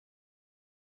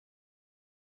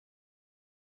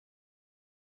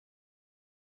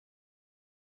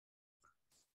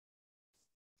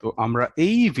তো আমরা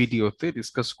এই ভিডিওতে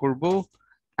ডিসকাস করব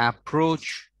approach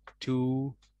to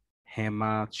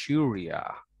hematuria,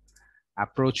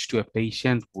 approach to a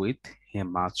patient with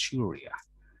hematuria.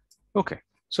 Okay,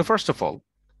 so first of all,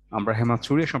 আমরা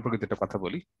hematuria সম্পর্কে একটা কথা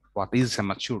বলি. What is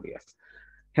hematuria?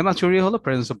 Hematuria হলো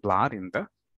presence of blood in the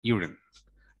urine.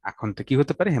 এখন তো কি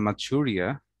হতে পারে? Hematuria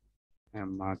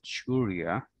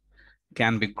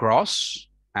can be gross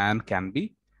and can be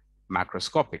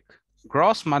macroscopic.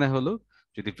 Gross মানে হলো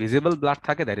যদি visible blood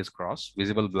থাকে, that is gross,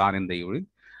 visible blood in the urine.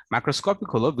 Macroscopic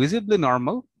হলো visibly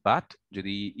normal, but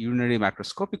যদি urinary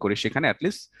macroscopy করি সেখানে at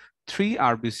least 3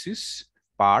 RBCs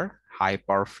per high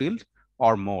power field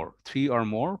or more, 3 or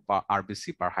more per RBC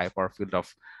per high power field of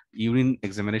urine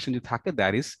examination যদি থাকে,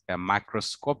 that is a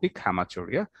macroscopic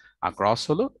hematuria. R gross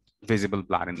হলো visible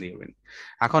blood in the urine.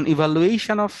 এখন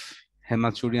evaluation of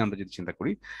hematuria আমরা যদি চিন্তা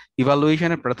করি,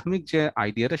 ইভালুয়েশনের প্রাথমিক যে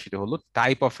আইডিয়াটা সেটা হলো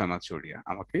টাইপ অফ হেমাচুরিয়া।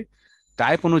 আমাকে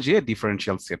টাইপ অনুযায়ী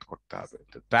ডিফারেন্সিয়াল সেট করতে হবে।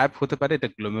 তো টাইপ হতে পারে এটা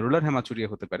গ্লোমেরুলার হেমাচুরিয়া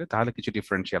হতে পারে, তাহলে কিছু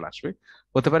ডিফারেন্সিয়াল আসবে।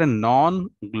 হতে পারে নন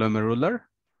গ্লোমেরুলার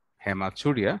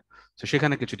হেমাচুরিয়া, তো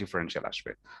সেখানে কিছু ডিফারেন্সিয়াল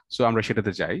আসবে। সো আমরা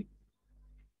সেটাতে যাই।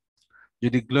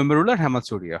 যদি গ্লোমেরুলার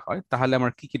হেমাচুরিয়া হয় তাহলে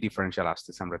আমার কি কি ডিফারেন্সিয়াল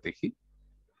আসতেছে আমরা দেখি।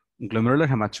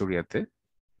 Glomerular হেমাচুরিয়াতে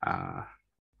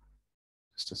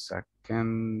just a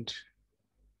second.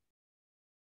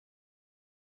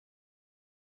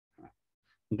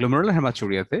 Glomerular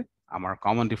hematuria our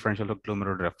common differential of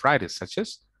glomerulonephritis such as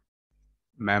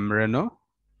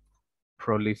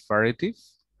membranoproliferative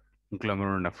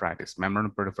glomerulonephritis,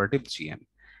 membranoproliferative GN.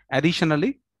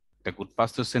 Additionally, the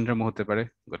Goodpasture syndrome hote pare.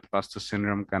 Goodpasture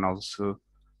syndrome can also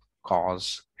cause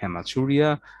hematuria.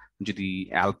 যদি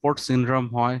অ্যালপোর্ট syndrome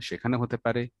হয় সেখানে হতে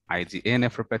পারে, IgA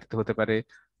nephropathy হতে পারে,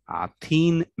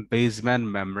 thin basement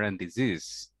membrane disease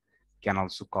can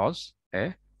also cause a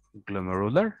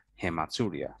glomerular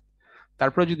hematuria.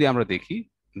 তারপরে যদি আমরা দেখি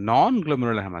নন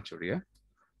গ্লোমেরুলার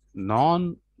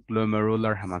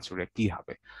হেমাচুরিয়া কি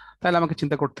হবে, তাহলে আমাকে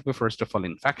চিন্তা করতে হবে first of all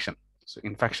infection. So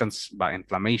infections বা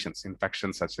ইনফ্লামেশনস,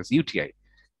 infections such as UTI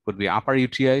could be upper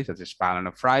UTI such as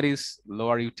pyelonephritis,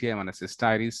 lower UTI মানে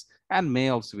cystitis, and may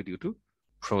also be due to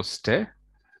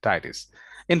prostatitis.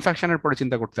 ইনফেকশনের পরে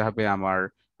চিন্তা করতে হবে আমার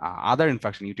আদার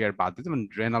ইনফেকশন UTI বাদ দিতে, যেমন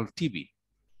renal TB.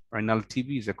 Renal TB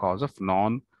is a cause of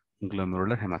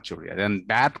non-glomerular hematuria. Then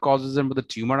bad causes এর মধ্যে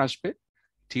টিউমার আসবে,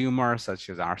 tumor such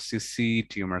as RCC,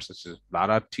 tumor such as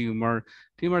bladder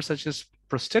tumor such as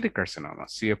prostatic carcinoma,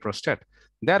 CA prostate,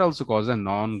 that also causes a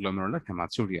non-glomerular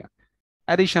hematuria.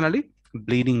 Additionally,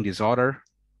 bleeding disorder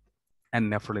and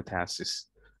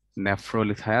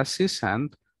nephrolithiasis and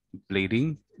bleeding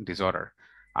disorder.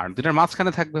 আর দুটার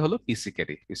মাঝখানে থাকবে হলো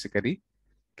PCKD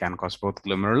can cause both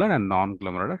glomerular and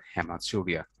non-glomerular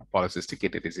hematuria, polycystic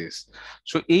kidney disease.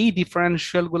 So এই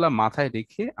differential গুলা মাথায়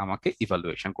রেখে আমাকে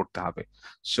evaluation করতে হবে।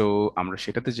 সো আমরা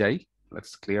সেটাতে যাই।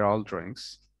 Let's clear all drawings.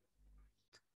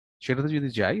 সেটাতে যদি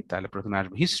যাই তাহলে প্রথমে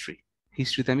আসবে হিস্ট্রি।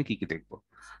 হিস্ট্রিতে আমি কি কি দেখবো?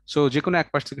 সো যে কোনো এক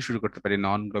পাশ থেকে শুরু করতে পারি,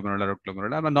 নন গ্লোমেরুলার ও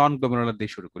গ্লোমেরুলার। আমরা নন গ্লোমেরুলার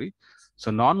দিয়ে শুরু করি। সো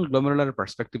নন গ্লোমেরুলার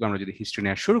পার্সপেক্টিভ আমরা যদি হিস্ট্রি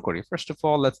নেওয়া শুরু করি, first of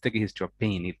all let's take history of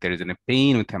pain. If there is any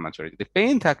pain with hematuria, যদি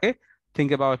পেইন থাকে,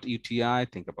 think about UTI,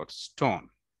 think about stone.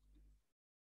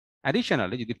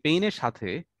 Additionally, যদি পেইনের সাথে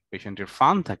পেশেন্টের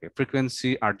ফান থাকে,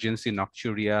 ফ্রিকোয়েন্সি, আর্জেন্সি,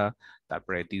 নকচুরিয়া,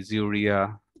 তারপরে ডিজিউরিয়া,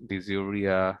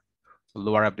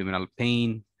 lower abdominal pain,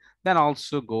 then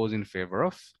also goes in favor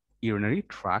of urinary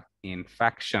tract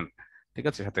infection. ঠিক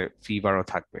আছে, সাথে ফিভারও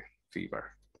থাকবে, ফিভার।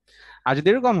 আর যদি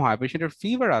এরকম হয় পেশেন্টের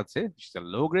ফিভার আছে,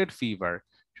 লো গ্রেড ফিভার,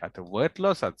 সাথে ওয়েট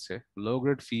লস আছে, low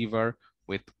grade fever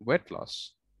with weight loss.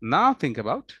 Now think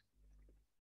about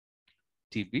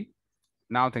TB.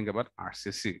 Now think about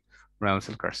RCC, renal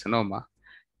cell carcinoma.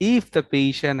 If the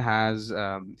patient has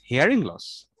hearing loss,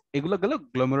 এগুলো গেল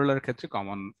গ্লোমেরুলার ক্ষেত্রে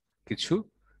কমন কিছু,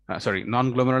 sorry নন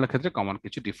glomerular ক্ষেত্রে common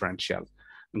কিছু differential.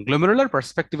 Glomerular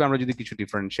পার্সপেক্টিভে আমরা যদি কিছু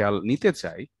ডিফারেন্সিয়াল নিতে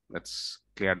চাই, লেটস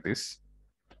ক্লিয়ার দিস।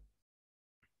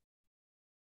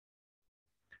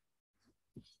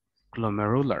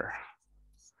 গ্লোমেরুলার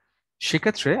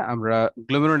সেক্ষেত্রে আমরা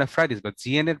গ্লোমেরুলোনেফ্রাইটিস বা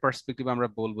জিএন এর পার্সপেক্টিভ আমরা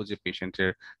বলবো যে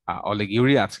পেশেন্টের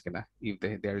অলিগিউরিয়া আছে কিনা। If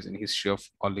there is an history of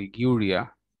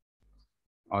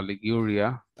অলিগিউরিয়া,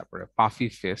 তারপরে পাফি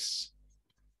ফেস,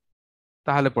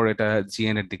 তাহলে পরে এটা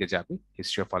জিএন এর দিকে যাবে।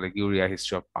 History of অলিগিউরিয়া,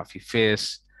 history of puffy face.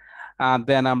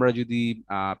 দেন আমরা যদি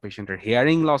পেশেন্টের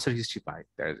হিয়ারিং লসের history pi,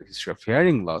 there is history of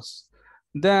hearing loss,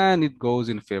 then it goes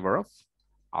in favour of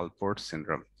আলপোর্ট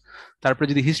syndrome. তারপরে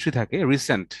যদি হিস্ট্রি থাকে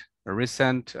রিসেন্ট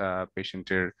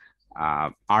পেশেন্টের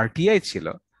RTI ছিল,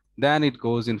 দেন ইট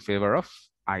গোজ in favour of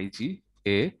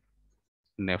IgA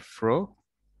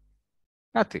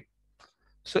nephropathy.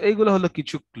 So এইগুলো হলো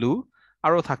কিছু ক্লু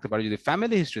আরো থাকতে পারে যদি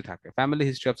ফ্যামিলি হিস্ট্রি থাকে, family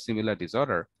history of similar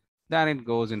disorder, then it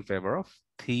goes in favour of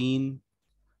thin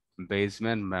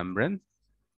basement membrane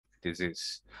disease.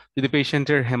 যদি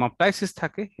পেশেন্টের হেমাপটাইসিস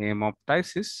থাকে,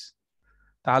 হেমাপটাইসিস,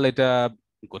 তাহলে এটা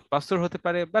গোদপাস্তর হতে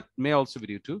পারে, but may also be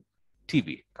due to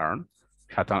TB, কারণ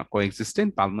সাথে কোএক্সিস্টেন্ট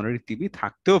পালমোনারি টিবি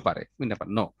থাকতেও পারে, উই নেভার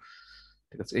নো।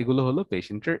 ঠিক আছে, এগুলো হলো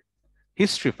পেশেন্টের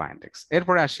হিস্ট্রি ফাইন্ডিংস।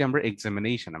 এরপরে আসি আমরা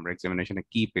এক্সামিনেশন, আমরা এক্সামিনেশনে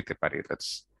কি পেতে পারি, লেটস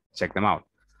চেক দেম আউট।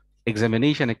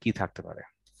 এক্সামিনেশনে কি থাকতে পারে?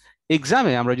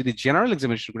 এক্সামে আমরা যদি জেনারেল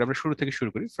এক্সামিনেশন করি, আমরা শুরু থেকে শুরু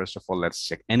করি। First of all let's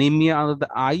check anaemia under the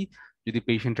I. যদি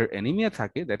পেশেন্টের অ্যানিমিয়া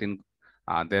থাকে,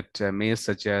 that may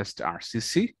suggest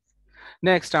RCC.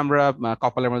 Next আমরা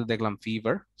কপালের মধ্যে দেখলাম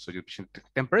ফিভার, সো যদি পেশেন্টের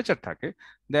টেম্পারেচার থাকে,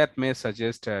 that may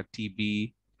suggest TB,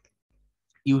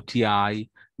 UTI,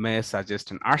 may suggest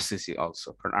an RCC also,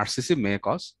 কারণ RCC may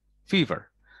cause fever.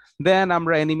 দেন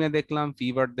আমরা অ্যানিমিয়া দেখলাম,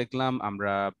 ফিভার দেখলাম,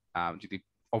 আমরা যদি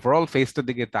ওভারঅল ফেসটার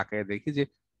দিকে তাকায় দেখি যে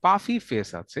পাফি ফেস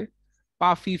আছে,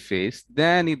 puffy face,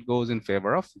 then it goes in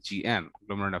favour of GN,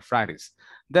 glomerulonephritis.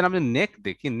 দেন আমরা নেক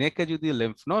দেখি, নেকে যদি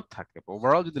লিম্ফ নোড থাকে,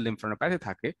 ওভারঅল যদি লিম্ফোডেনোপ্যাথি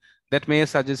থাকে, that may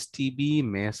suggest TB,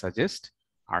 May suggest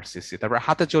RCC। তারপর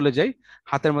হাতে চলে যাই,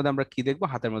 হাতের মধ্যে আমরা কি দেখবো?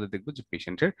 হাতের মধ্যে দেখবো যে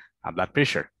পেশেন্টের ব্লাড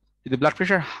প্রেশার। যদি ব্লাড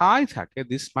প্রেশার হাই থাকে,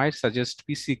 this mite suggest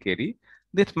PCKD,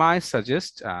 this mite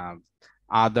suggest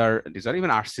other disorder,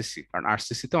 even RCC, কারণ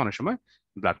RCC তে অনেক সময়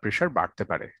ব্লাড প্রেশার বাড়তে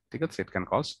পারে। ঠিক আছে, it can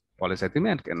cause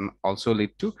polycythaemia and can also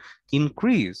lead to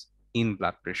increase in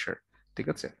blood pressure. ঠিক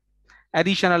আছে,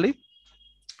 অ্যাডিশনালি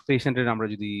পেশেন্টের আমরা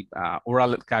যদি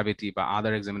ওরাল ক্যাভিটি বা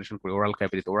আদার এক্সামিনেশন করি, ওরাল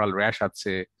ক্যাভিটি, ওরাল র্যাশ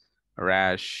আছে,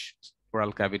 র্যাশ,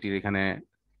 ওরাল ক্যাভিটির এখানে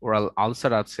ওরাল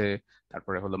আলসার আছে,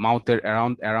 তারপরে হলো মাউথের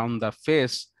অ্যারাউন্ড অ্যারাউন্ড দ্য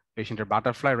ফেস পেশেন্টের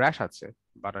বাটারফ্লাই র্যাশ আছে,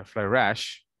 butterfly rash,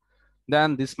 then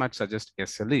this mite suggest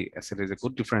SLE। SLE is a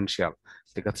good differential.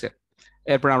 ঠিক আছে,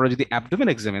 এরপর আমরা যদি অ্যাবডোমেন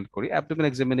এক্সামিন করি, অ্যাবডোমেন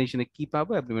এক্সামিনেশনে কি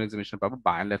পাবো? অ্যাবডোমেন এক্সামিনেশন পাবো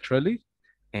বায়োল্যাটারালি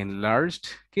এনলার্জড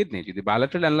কিডনি। যদি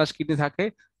বায়োল্যাটারাল এনলার্জড কিডনি থাকে,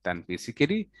 দেন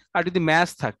PCKD। আর যদি ম্যাস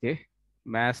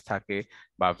থাকে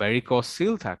বা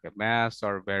ভেরিকোসিল থাকে, mass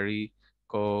or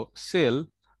varicocele,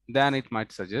 then it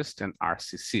might suggest an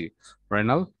RCC,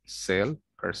 renal cell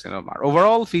carcinoma.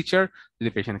 Overall feature, যদি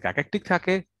পেশেন্ট ক্যাকেকটিক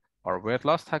থাকে or weight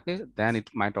loss থাকে, then it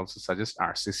might also suggest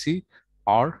RCC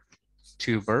or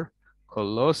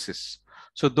tuberculosis.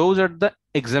 So those are the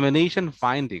examination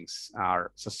findings, are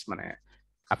মানে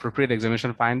appropriate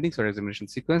examination findings or examination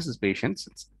sequences patients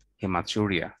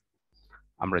hematuria.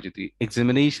 আমরা যদি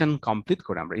examination complete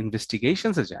করে আমরা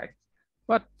ইনভেস্টিগেশনসে যাই,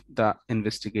 but the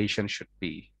investigation should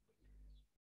be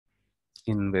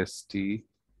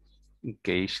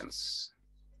investigations.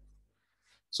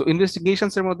 So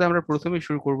investigations এর মধ্যে আমরা প্রথমে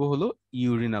শুরু করব হলো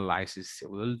urinalysis.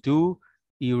 We will do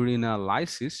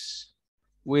urinalysis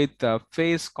with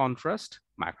phase contrast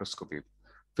microscopy.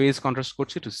 Phase contrast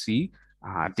করছি to see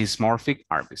dysmorphic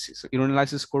RBC. So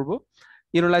urinalysis করব,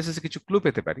 urinalysis কিছু ক্লু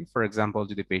পেতে পারি। ফর এক্সাম্পল,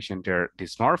 যদি পেশেন্টের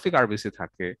dysmorphic RBC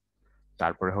থাকে,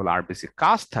 তারপরে হলো RBC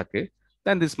কাস্ট থাকে,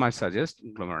 then this might suggest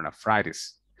glomerulonephritis.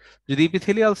 যদি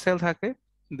epithelial cell থাকে,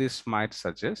 this might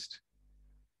suggest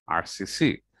RCC.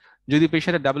 যদি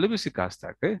পেশেন্টের WBC কাজ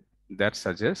থাকে, that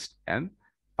suggests an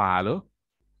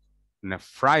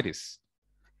pyelonephritis,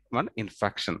 মানে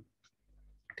ইনফেকশন।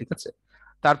 ঠিক আছে,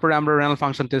 তারপরে আমরা রেনাল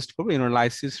ফাংশন টেস্ট করবো,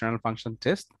 ইউরোলাইসিস, রেনাল ফাংশন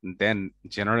টেস্ট, দেন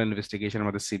জেনারেল ইনভেস্টিগেশনের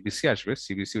মধ্যে সিবিসি আসবে,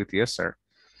 সিবিসি উইথ ইএসআর।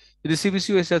 যদি সিবিসি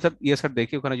ইএসআর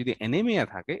দেখি ওখানে যদি অ্যানিমিয়া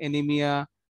থাকে, অ্যানিমিয়া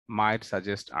মাইট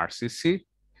সাজেস্ট RCC।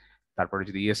 তারপরে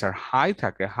যদি ইএসআর হাই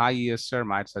থাকে, high ESR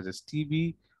mite suggest TB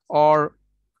or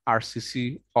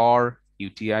RCC or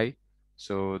UTI.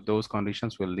 So those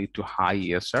conditions will lead to high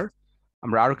ESR.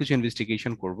 আমরা আরো কিছু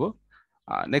ইনভেস্টিগেশন করব।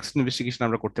 নেক্সট ইনভেস্টিগেশন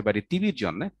আমরা করতে পারি টিবির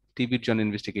জন্য। টিবির জন্য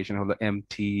ইনভেস্টিগেশন হলো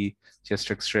MT, chest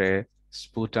x-ray,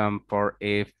 sputum for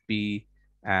AFP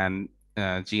and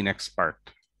gene expert.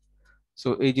 So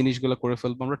এই জিনিসগুলো করে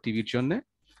ফেলবো আমরা টিবির জন্য।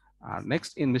 আর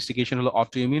নেক্সট ইনভেস্টিগেশন হলো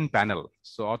autoimmune panel.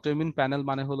 So autoimmune panel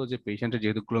মানে হলো যে পেশেন্টের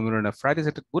যেহেতু গ্লোমেরুলোনেফ্রাইটিস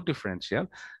একটা good differential,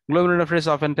 glomerulonephritis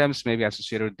often Times may be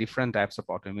associated with different types of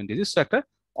autoimmune disease. So একটা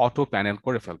অটো প্যানেল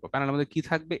করে ফেলবো। প্যানেলের মধ্যে কি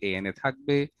থাকবে? ANA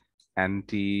থাকবে,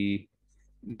 অ্যান্টি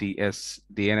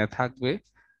DNA থাকবে,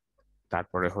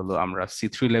 তারপরে হলো আমরা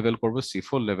C3 লেভেল করব,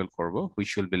 C4 লেভেল করব,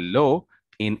 which will be low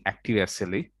in active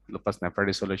SLE। Lupus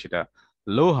nephritis হলে সেটা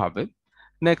লো হবে।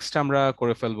 নেক্সট আমরা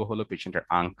করে ফেলবো হলো পেশেন্টের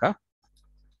আঙ্কা।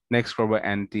 নেক্সট করবো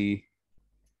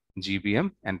GBM,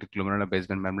 অ্যান্টিগ্লোমেরুলার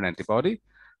বেসমেন্ট মেমব্রেন অ্যান্টিবডি।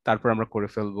 তারপর আমরা করে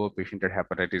ফেলবো পেশেন্টের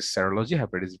hepatitis serology,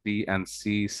 hepatitis B and C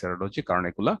serology, কারণ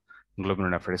এগুলা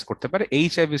গ্লোমেরুলোনেফ্রাইটিস করতে পারে।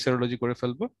 HIV সেরোলজি করে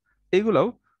ফেলবো, এইগুলাও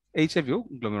HIVও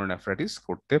গ্লোমেরুলোনেফ্রাইটিস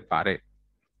করতে পারে।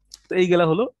 তো এইগুলা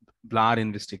হলো blood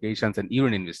investigations and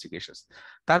urine investigations.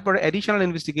 তারপরে অ্যাডিশনাল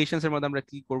ইনভেস্টিগেশনস এর মধ্যে আমরা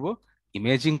কি করব?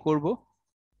 ইমেজিং করব,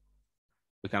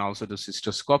 We can also do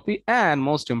cystoscopy and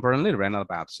most importantly renal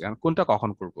biopsy. আমি কোনটা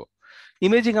কখন করব?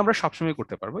 ইমেজিং আমরা সবসময়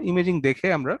করতে পারবো। ইমেজিং দেখে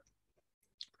আমরা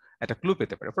একটা ক্লু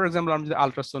পেতে পারি। ফর এক্সাম্পল আমরা যদি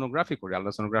আলট্রাসোনোগ্রাফি করি,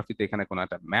 আলট্রাসোনোগ্রাফিতে এখানে কোনো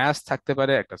একটা ম্যাস থাকতে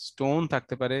পারে, একটা স্টোন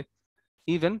থাকতে পারে,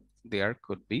 even there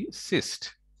could be cyst,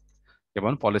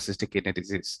 যেমন পলিসিস্টিক কিডনি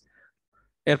ডিজিজ।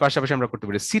 এর পাশাপাশি আমরা করতে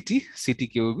পারি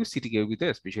সিটি কেউবিতে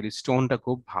স্পেশালি স্টোনটা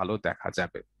খুব ভালো দেখা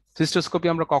যাবে। সিস্টোস্কোপি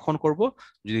আমরা কখন করব?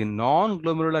 যদি নন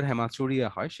গ্লোমেরুলার হেমাচুরিয়া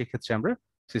হয় সেক্ষেত্রে আমরা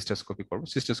সিস্টোস্কোপি করব।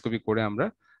 সিস্টোস্কোপি করে আমরা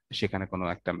সেখানে কোনো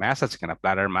একটা ম্যাস আছে কিনা,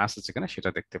 ব্লাডার ম্যাস আছে কিনা সেটা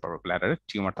দেখতে পারবো, ব্লাডারের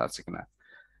টিউমারটা আছে কিনা।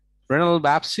 রেনাল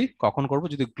বায়োপসি কখন করব?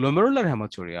 যদি গ্লোমেরুলার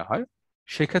হেমাচুরিয়া হয়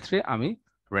সেক্ষেত্রে আমি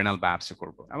রেনাল বায়োপসি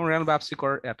করব। এবং রেনাল বায়োপসি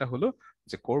করার এটা হলো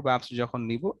যে কোর বায়োপসি যখন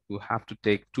নিব, you have to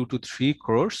take 2 to 3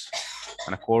 course,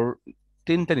 মানে কোর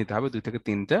 3টা নিতে হবে, 2 থেকে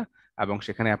 3টা, এবং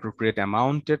সেখানে অ্যাপ্রোপ্রিয়েট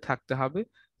অ্যামাউন্টের থাকতে হবে।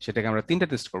 সেটাকে আমরা 3টা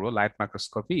টেস্ট করব: light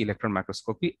microscopy, electron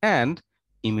microscopy and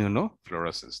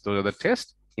ইমিউনোফ্লোরোসিস। Those are the test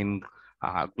in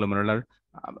glomerular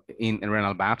in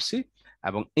renal biopsy.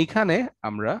 এবং এইখানে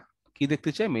আমরা কি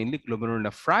দেখতে চাই? মেইনলি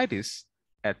গ্লোমেরুলোনেফ্রাইটিস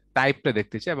এর টাইপটা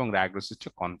দেখতে চাই এবং ডায়াগনোসিসটা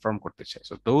কনফার্ম করতে চাই।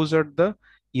 So those are the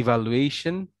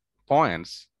evaluation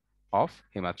points of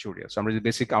hematuria. So আমরা যদি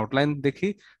বেসিক আউটলাইন দেখি,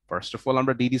 ফার্স্ট অফ অল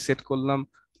আমরা ডিডি সেট করলাম,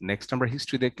 নেক্সট আমরা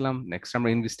হিস্ট্রি দেখলাম, নেক্সট আমরা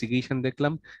ইনভেস্টিগেশন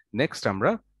দেখলাম, নেক্সট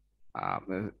আমরা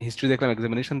হিস্ট্রি দেখলাম,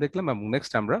 এক্সামিনেশন দেখলাম, এবং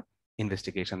নেক্সট আমরা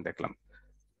ইনভেস্টিগেশন দেখলাম।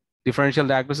 ডিফারেন্সিয়াল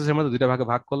ডায়াগনোসিসের মধ্যে দুইটা ভাগে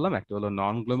ভাগ করলাম, একটা হলো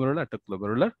নন গ্লোমেরুলার, একটা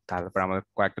গ্লোমেরুলার। তারপর আমাদের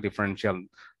কয়েকটা ডিফারেন্সিয়াল,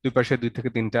 দুই পাশে 2 থেকে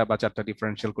 3টা বা 4টা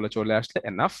ডিফারেন্সিয়াল গুলো চলে আসলে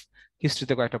এনাফ।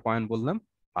 হিস্ট্রিতে কয়েকটা পয়েন্ট বললাম,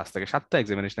 5 থেকে 7টা,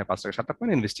 এক্সামিনেশনে 5 থেকে 7টা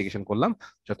পয়েন্ট, ইনভেস্টিগেশন করলাম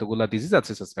যতগুলা ডিজিজ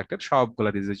আছে সাসপেক্টেড সবগুলা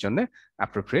ডিজিজের জন্য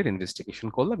অ্যাপ্রোপ্রিয়েট ইনভেস্টিগেশন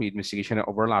করলাম। ইনভেস্টিগেশনের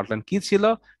ওভারঅল আউটলাইন কি ছিল?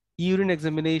 ইউরিন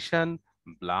এক্সামিনেশন,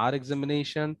 ব্লাড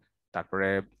এক্সামিনেশন, তারপরে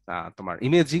তোমার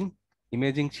ইমেজিং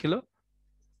ইমেজিং ছিল,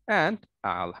 and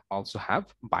I'll also have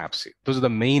biopsy. Those are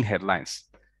the main headlines: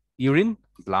 urine,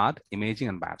 blood, imaging,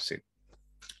 and biopsy.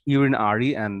 Urine RE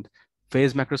and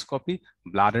phase microscopy.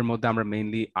 Blood এর মধ্যে আমরা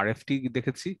mainly RFT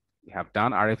দেখেছি. We have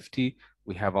done RFT.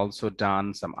 We have also done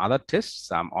some other tests,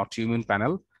 some autoimmune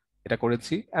panel এটা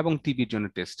করেছি, এবং টিবির জন্য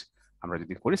test আমরা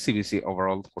যদি করি সিবিসি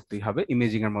ওভারঅল করতেই হবে।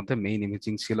 ইমেজিং এর মধ্যে মেইন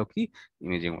ইমেজিং ছিল কি?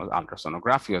 Imaging was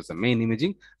ultrasonography was the main imaging,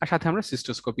 আর সাথে আমরা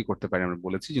সিস্টোস্কোপি করতে পারি। আমরা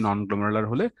বলেছি যে নন গ্লোমেরুলার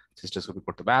হলে সিস্টোস্কোপি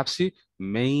করতে। বায়োপসি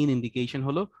মেইন ইন্ডিকেশন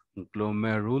হলো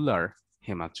গ্লোমেরুলার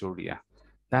হেমাচুরিয়া।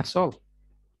 That's all.